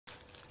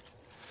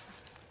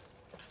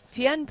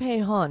Tian Pei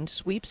Han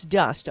sweeps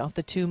dust off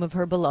the tomb of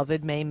her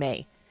beloved Mei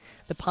Mei.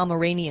 The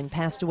Pomeranian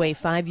passed away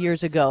 5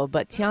 years ago,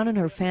 but Tian and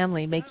her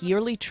family make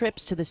yearly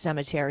trips to the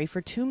cemetery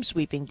for Tomb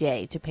Sweeping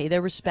Day to pay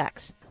their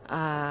respects.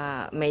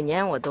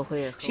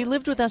 She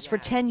lived with us for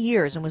 10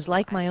 years and was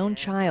like my own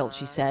child,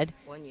 she said.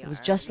 It was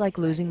just like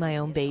losing my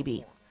own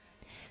baby.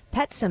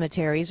 Pet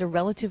cemeteries are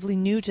relatively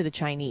new to the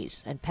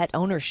Chinese, and pet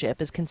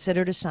ownership is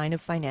considered a sign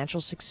of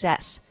financial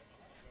success.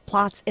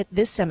 Plots at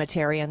this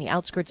cemetery on the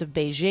outskirts of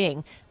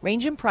Beijing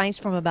range in price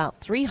from about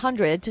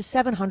 $300 to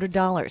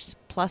 $700,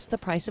 plus the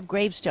price of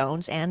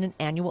gravestones and an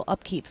annual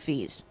upkeep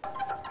fees.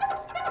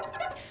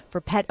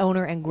 For pet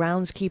owner and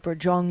groundskeeper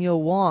Zhang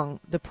Wang,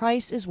 the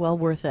price is well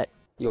worth it.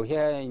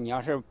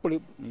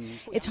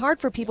 It's hard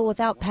for people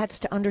without pets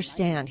to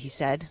understand, he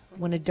said.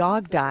 When a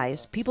dog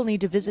dies, people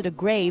need to visit a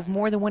grave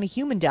more than when a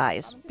human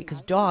dies,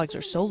 because dogs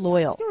are so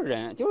loyal.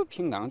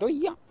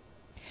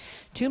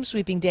 Tomb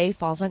Sweeping Day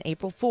falls on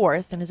April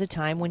 4th and is a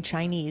time when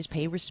Chinese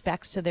pay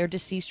respects to their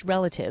deceased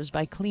relatives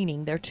by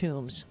cleaning their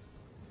tombs.